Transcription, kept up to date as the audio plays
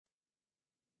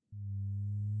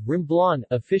Romblon,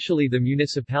 officially the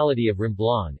municipality of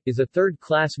Romblon, is a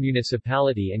third-class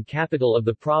municipality and capital of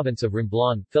the province of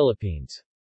Romblon, Philippines.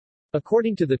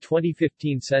 According to the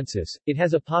 2015 census, it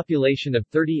has a population of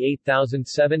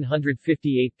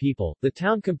 38,758 people. The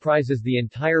town comprises the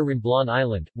entire Romblon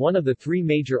Island, one of the three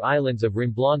major islands of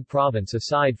Romblon Province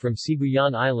aside from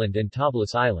Sibuyan Island and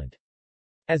Tablas Island.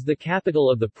 As the capital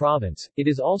of the province, it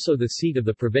is also the seat of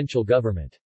the provincial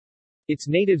government. Its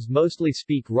natives mostly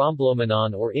speak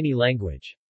Romblomanon or Ini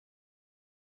language.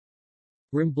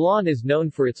 Romblon is known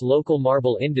for its local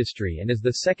marble industry and is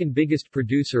the second biggest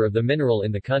producer of the mineral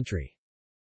in the country.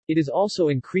 It has also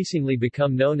increasingly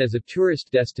become known as a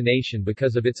tourist destination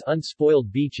because of its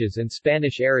unspoiled beaches and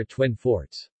Spanish-era twin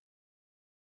forts.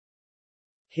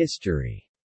 History.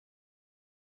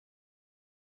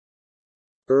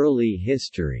 Early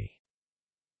history.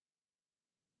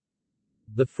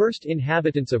 The first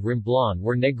inhabitants of Romblon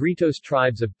were Negritos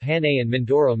tribes of Panay and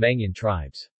Mindoro-Mangyan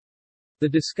tribes. The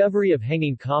discovery of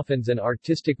hanging coffins and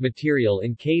artistic material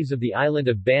in caves of the island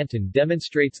of Banten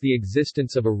demonstrates the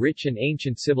existence of a rich and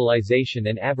ancient civilization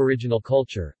and aboriginal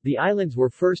culture. The islands were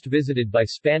first visited by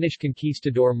Spanish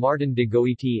conquistador Martin de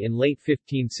Goiti in late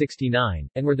 1569,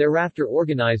 and were thereafter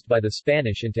organized by the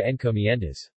Spanish into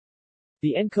encomiendas.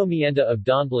 The Encomienda of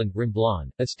Donblon, Romblon,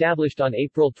 established on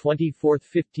April 24,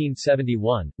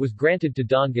 1571, was granted to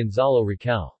Don Gonzalo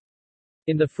Raquel.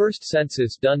 In the first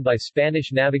census done by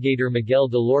Spanish navigator Miguel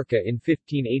de Lorca in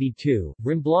 1582,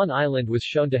 Romblon Island was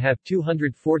shown to have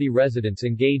 240 residents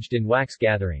engaged in wax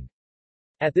gathering.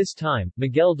 At this time,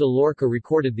 Miguel de Lorca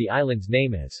recorded the island's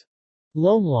name as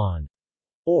Lomlon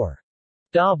or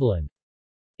Doblon.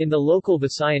 In the local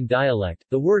Visayan dialect,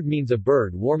 the word means a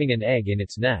bird warming an egg in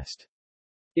its nest.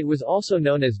 It was also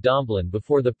known as Domblon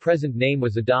before the present name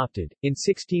was adopted. In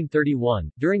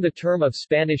 1631, during the term of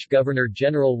Spanish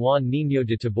Governor-General Juan Niño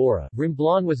de Tabora,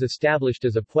 Romblon was established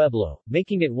as a pueblo,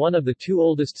 making it one of the two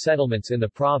oldest settlements in the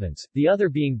province, the other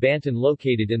being Banten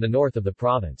located in the north of the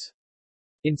province.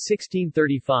 In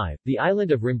 1635, the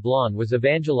island of Romblon was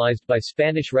evangelized by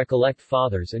Spanish Recollect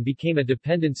Fathers and became a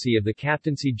dependency of the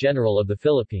Captaincy General of the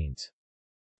Philippines.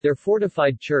 Their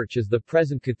fortified church is the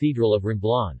present Cathedral of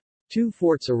Romblon. Two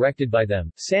forts erected by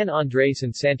them, San Andres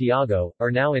and Santiago, are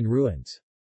now in ruins.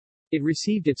 It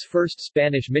received its first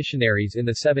Spanish missionaries in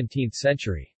the 17th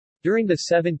century. During the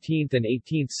 17th and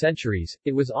 18th centuries,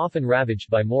 it was often ravaged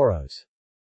by Moros.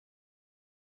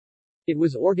 It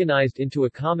was organized into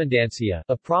a comandancia,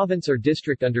 a province or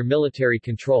district under military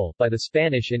control, by the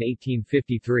Spanish in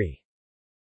 1853.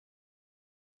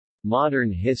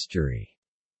 Modern history.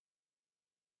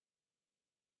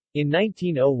 In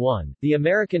 1901, the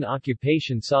American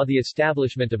occupation saw the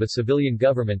establishment of a civilian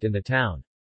government in the town.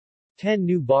 10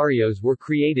 new barrios were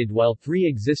created while 3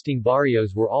 existing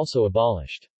barrios were also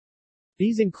abolished.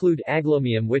 These include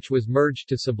Aglomium, which was merged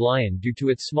to Sablayan due to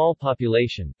its small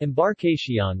population,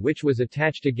 Embarcacion, which was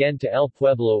attached again to El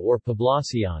Pueblo or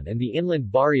Poblacion, and the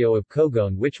inland barrio of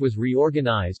Cogon, which was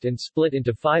reorganized and split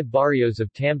into 5 barrios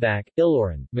of Tambac,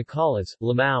 Iloran, Macalas,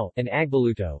 Lamao, and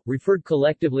Agbaluto, referred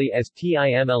collectively as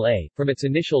TIMLA, from its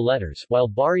initial letters, while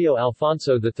Barrio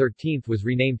Alfonso XIII was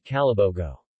renamed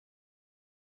Calabogo.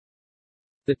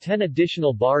 The 10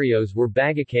 additional barrios were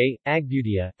Bagacay,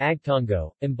 Agbudia,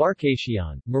 Agtongo,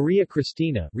 Embarcacion, Maria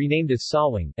Cristina, renamed as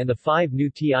Sawing, and the 5 new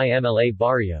TIMLA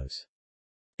barrios.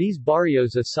 These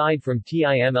barrios aside from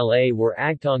TIMLA were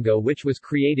Agtongo, which was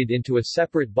created into a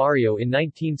separate barrio in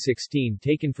 1916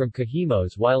 taken from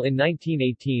Cajimos, while in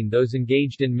 1918 those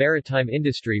engaged in maritime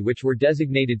industry which were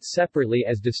designated separately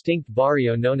as distinct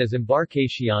barrio known as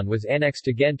Embarcacion was annexed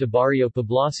again to Barrio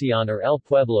Poblacion or El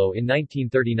Pueblo in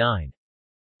 1939.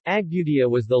 Agbudia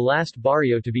was the last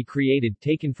barrio to be created,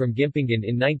 taken from Gimpingan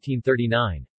in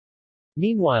 1939.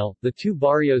 Meanwhile, the 2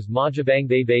 barrios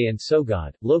Majabangbebe and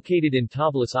Sogod, located in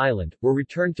Tablas Island, were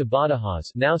returned to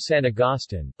Badajoz, now San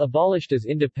Agustin, abolished as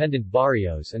independent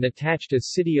barrios and attached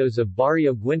as sitios of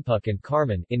Barrio Guinpuc and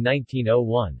Carmen, in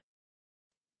 1901.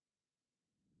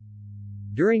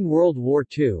 During World War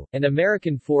II, an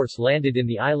American force landed in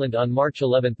the island on March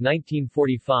 11,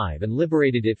 1945 and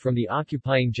liberated it from the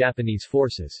occupying Japanese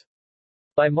forces.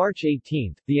 By March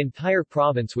 18, the entire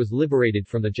province was liberated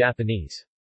from the Japanese.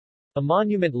 A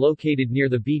monument located near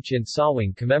the beach in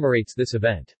Sawing commemorates this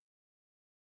event.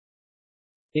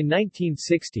 In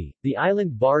 1960, the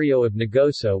island barrio of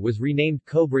Negoso was renamed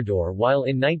Cobrador, while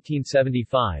in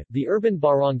 1975, the urban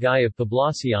barangay of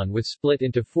Poblacion was split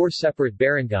into 4 separate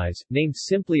barangays, named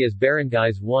simply as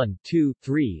Barangays 1, 2,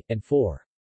 3, and 4.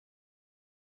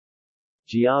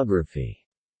 Geography.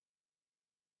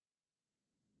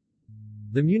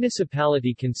 The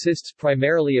municipality consists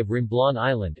primarily of Romblon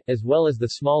Island, as well as the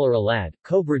smaller Alad,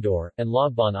 Cobrador, and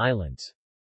Logbon Islands.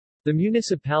 The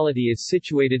municipality is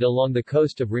situated along the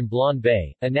coast of Romblon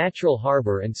Bay, a natural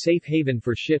harbor and safe haven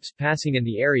for ships passing in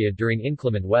the area during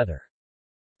inclement weather.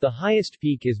 The highest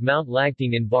peak is Mount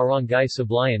Lagting in Barangay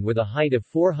Sablayan with a height of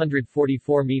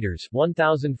 444 meters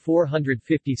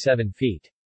 1,457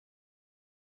 feet.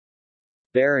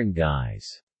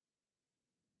 Barangays.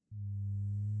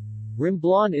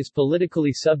 Romblon is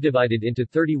politically subdivided into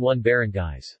 31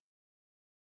 barangays.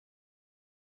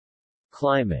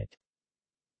 Climate.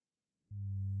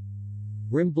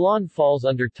 Romblon falls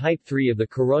under Type 3 of the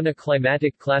Corona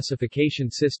Climatic Classification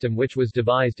System, which was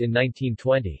devised in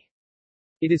 1920.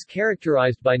 It is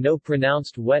characterized by no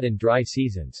pronounced wet and dry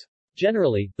seasons.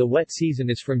 Generally, the wet season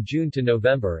is from June to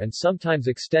November and sometimes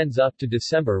extends up to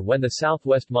December when the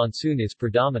southwest monsoon is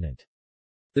predominant.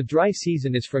 The dry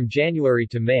season is from January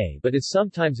to May but is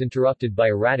sometimes interrupted by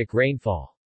erratic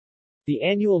rainfall. The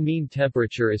annual mean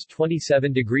temperature is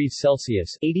 27 degrees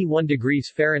Celsius 81 degrees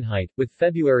Fahrenheit, with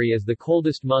February as the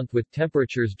coldest month with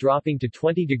temperatures dropping to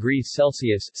 20 degrees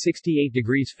Celsius 68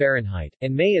 degrees Fahrenheit,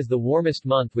 and May as the warmest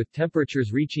month with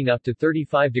temperatures reaching up to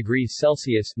 35 degrees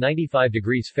Celsius 95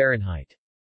 degrees Fahrenheit.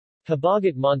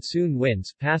 Habagat monsoon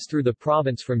winds pass through the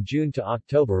province from June to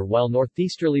October while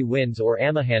northeasterly winds or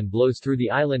amihan blows through the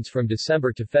islands from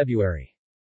December to February.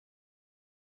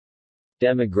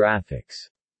 Demographics.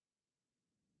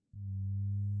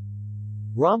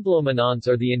 Romblomanons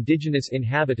are the indigenous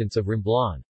inhabitants of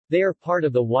Romblon. They are part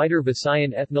of the wider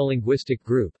Visayan ethnolinguistic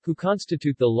group, who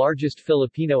constitute the largest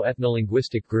Filipino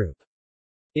ethnolinguistic group.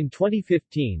 In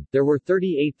 2015, there were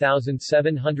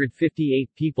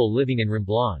 38,758 people living in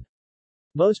Romblon.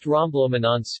 Most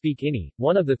Romblomanons speak Ini,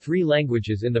 one of the three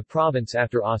languages in the province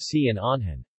after Asi and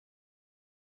Onhan.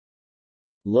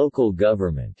 Local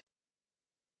government.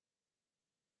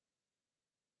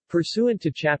 Pursuant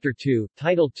to Chapter 2,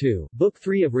 Title 2, Book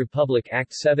 3 of Republic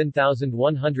Act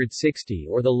 7160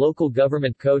 or the Local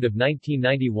Government Code of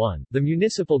 1991, the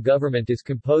municipal government is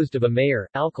composed of a mayor,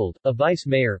 alcalde, a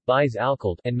vice-mayor,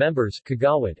 vice-alcalde, and members,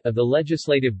 kagawad, of the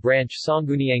legislative branch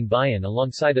Sangguniang Bayan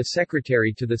alongside a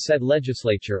secretary to the said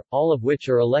legislature, all of which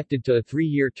are elected to a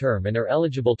 3-year term and are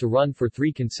eligible to run for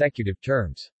 3 consecutive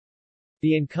terms.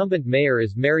 The incumbent mayor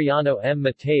is Mariano M.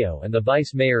 Mateo and the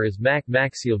vice-mayor is Mac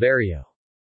Silverio.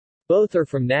 Both are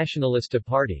from Nacionalista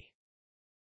Party.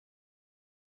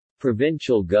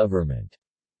 Provincial government.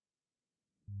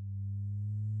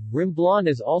 Romblon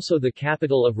is also the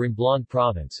capital of Romblon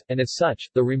Province, and as such,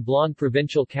 the Romblon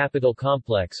Provincial Capital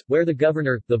Complex, where the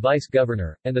governor, the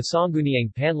vice-governor, and the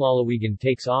Sangguniang Panlalawigan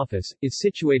takes office, is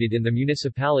situated in the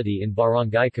municipality in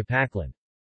Barangay Capaclan.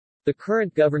 The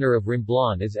current governor of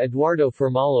Romblon is Eduardo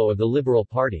Formalo of the Liberal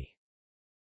Party.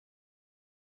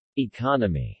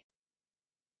 Economy.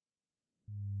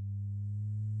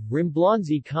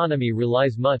 Romblon's economy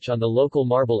relies much on the local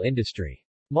marble industry.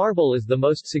 Marble is the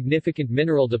most significant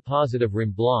mineral deposit of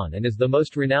Romblon and is the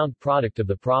most renowned product of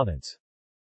the province.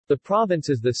 The province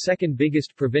is the second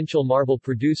biggest provincial marble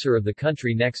producer of the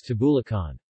country next to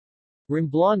Bulacan.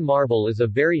 Romblon marble is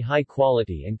of very high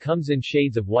quality and comes in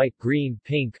shades of white, green,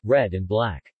 pink, red and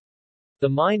black. The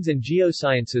Mines and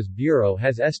Geosciences Bureau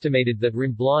has estimated that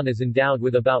Romblon is endowed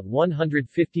with about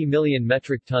 150 million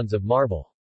metric tons of marble.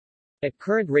 At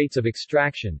current rates of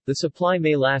extraction, the supply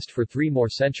may last for 3 more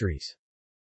centuries.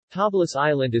 Tablas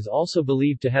Island is also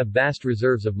believed to have vast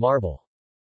reserves of marble.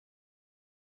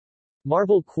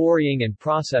 Marble quarrying and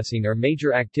processing are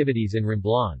major activities in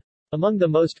Romblon. Among the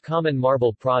most common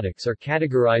marble products are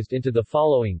categorized into the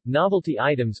following: novelty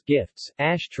items, gifts,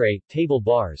 ashtray, table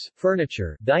bars,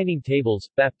 furniture, dining tables,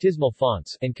 baptismal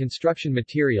fonts, and construction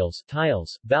materials,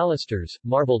 tiles, balusters,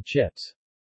 marble chips.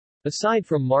 Aside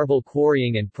from marble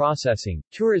quarrying and processing,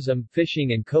 tourism,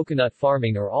 fishing and coconut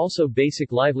farming are also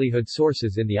basic livelihood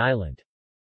sources in the island.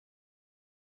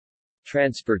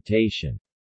 Transportation.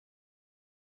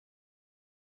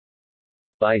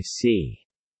 By sea.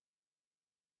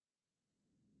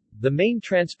 The main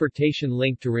transportation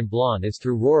link to Romblon is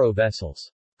through Ro-Ro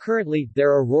vessels. Currently,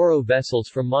 there are Ro-Ro vessels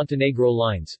from Montenegro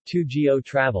Lines, 2GO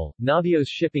Travel, Navios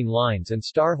Shipping Lines and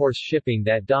Starhorse Shipping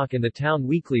that dock in the town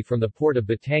weekly from the port of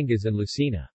Batangas and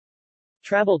Lucena.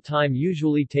 Travel time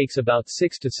usually takes about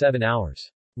 6 to 7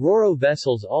 hours. Ro-Ro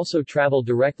vessels also travel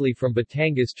directly from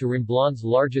Batangas to Romblon's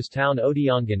largest town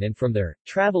Odiangan, and from there,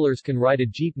 travelers can ride a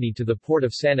jeepney to the port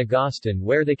of San Agustin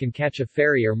where they can catch a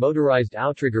ferry or motorized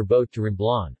outrigger boat to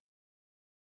Romblon.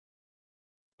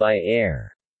 By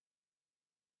air.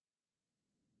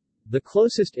 The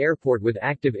closest airport with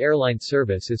active airline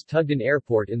service is Tugden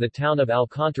Airport in the town of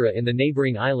Alcantara in the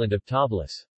neighboring island of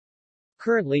Tablas.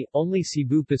 Currently, only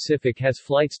Cebu Pacific has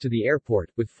flights to the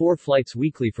airport, with 4 flights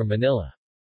weekly from Manila.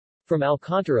 From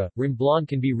Alcantara, Romblon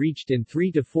can be reached in 3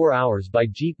 to 4 hours by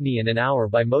jeepney and an hour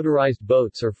by motorized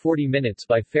boats or 40 minutes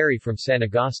by ferry from San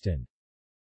Agustin.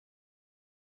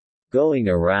 Going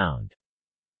around.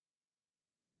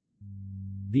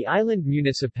 The island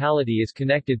municipality is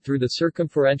connected through the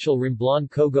circumferential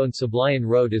Romblon-Cogon-Sablayan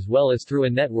Road as well as through a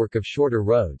network of shorter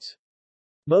roads.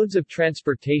 Modes of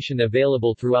transportation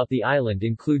available throughout the island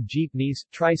include jeepneys,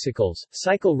 tricycles,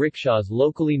 cycle rickshaws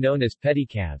locally known as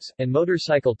pedicabs, and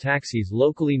motorcycle taxis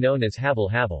locally known as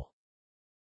habal-habal.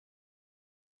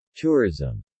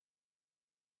 Tourism.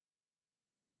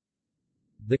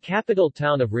 The capital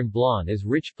town of Romblon is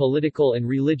rich political and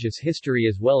religious history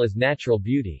as well as natural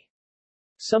beauty.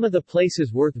 Some of the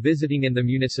places worth visiting in the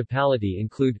municipality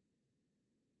include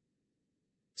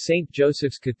St.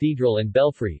 Joseph's Cathedral and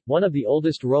Belfry, one of the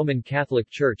oldest Roman Catholic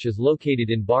church is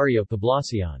located in Barrio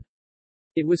Poblacion.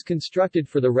 It was constructed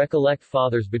for the Recollect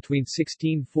Fathers between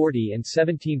 1640 and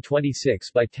 1726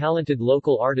 by talented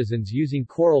local artisans using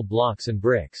coral blocks and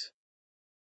bricks.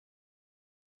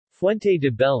 Fuente de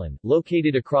Belen,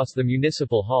 located across the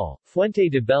Municipal Hall, Fuente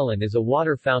de Belen is a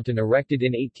water fountain erected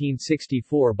in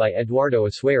 1864 by Eduardo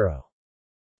Asuero.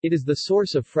 It is the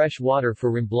source of fresh water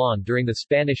for Romblon during the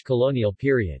Spanish colonial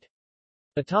period.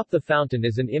 Atop the fountain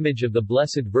is an image of the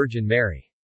Blessed Virgin Mary.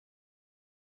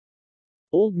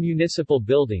 Old municipal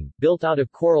building, built out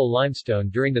of coral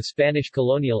limestone during the Spanish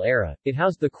colonial era, it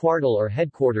housed the cuartel or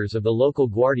headquarters of the local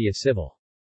Guardia Civil.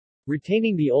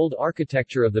 Retaining the old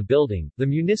architecture of the building, the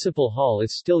municipal hall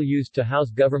is still used to house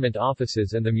government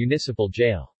offices and the municipal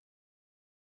jail.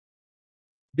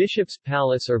 Bishop's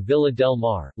Palace or Villa del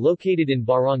Mar, located in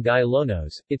Barangay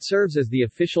Lonos, it serves as the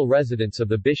official residence of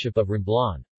the Bishop of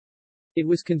Romblon. It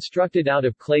was constructed out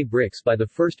of clay bricks by the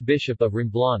first Bishop of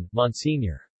Romblon,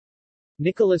 Monsignor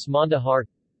Nicolas Mondejar.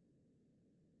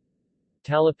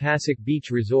 Talapasic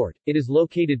Beach Resort. It is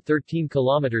located 13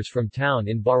 kilometers from town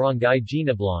in Barangay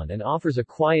Ginablan and offers a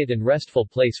quiet and restful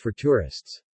place for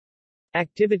tourists.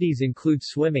 Activities include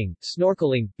swimming,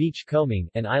 snorkeling, beach combing,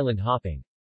 and island hopping.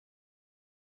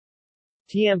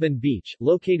 Tiamban Beach,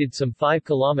 located some 5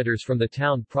 kilometers from the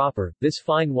town proper, this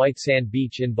fine white sand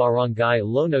beach in Barangay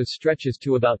Lonos stretches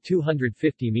to about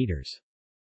 250 meters.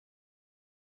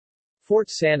 Fort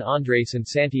San Andres and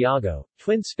Santiago,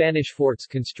 twin Spanish forts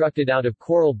constructed out of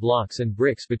coral blocks and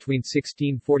bricks between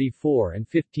 1644 and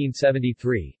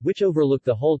 1573, which overlook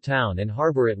the whole town and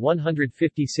harbor at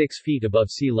 156 feet above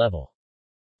sea level.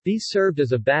 These served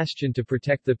as a bastion to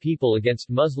protect the people against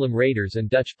Muslim raiders and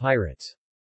Dutch pirates.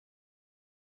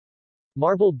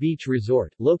 Marble Beach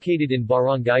Resort, located in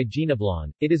Barangay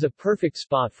Ginablan, it is a perfect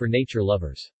spot for nature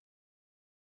lovers.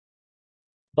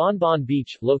 Bonbon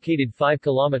Beach, located 5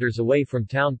 kilometers away from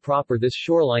town proper. This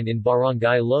shoreline in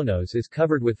Barangay Lonos is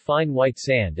covered with fine white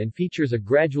sand and features a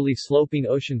gradually sloping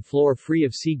ocean floor free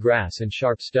of sea grass and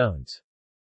sharp stones.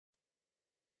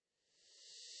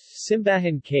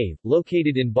 Simbahan Cave,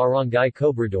 located in Barangay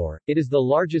Cobrador, it is the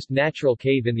largest natural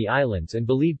cave in the islands and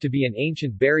believed to be an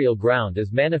ancient burial ground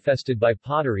as manifested by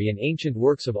pottery and ancient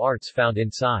works of arts found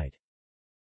inside.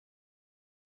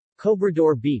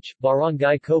 Cobrador Beach,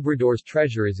 Barangay Cobrador's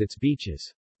treasure is its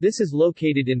beaches. This is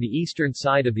located in the eastern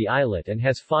side of the islet and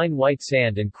has fine white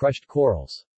sand and crushed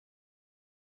corals.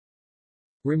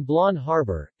 Romblon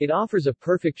Harbor, it offers a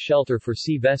perfect shelter for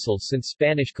sea vessels since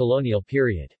Spanish colonial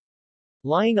period.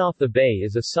 Lying off the bay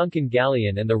is a sunken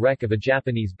galleon and the wreck of a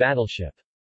Japanese battleship.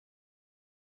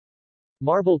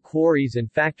 Marble quarries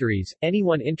and factories.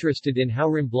 Anyone interested in how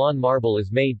Romblon marble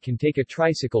is made can take a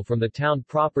tricycle from the town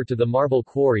proper to the marble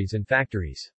quarries and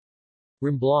factories.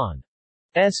 Romblon's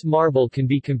marble can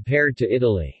be compared to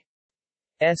Italy's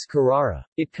Carrara.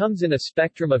 It comes in a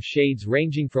spectrum of shades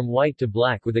ranging from white to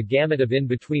black with a gamut of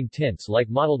in-between tints like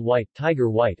mottled white, tiger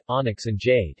white, onyx and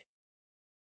jade.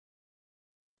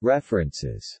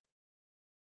 References.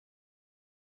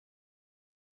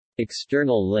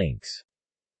 External links.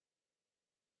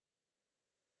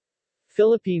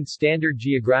 Philippine Standard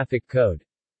Geographic Code,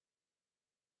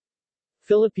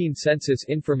 Philippine Census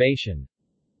Information,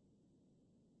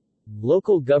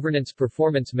 Local Governance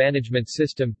Performance Management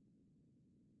System,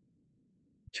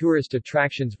 Tourist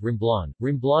Attractions, Romblon,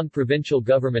 Romblon Provincial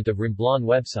Government of Romblon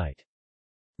website.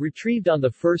 Retrieved on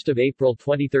 1 April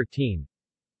 2013.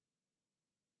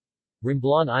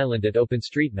 Romblon Island at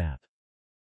OpenStreetMap.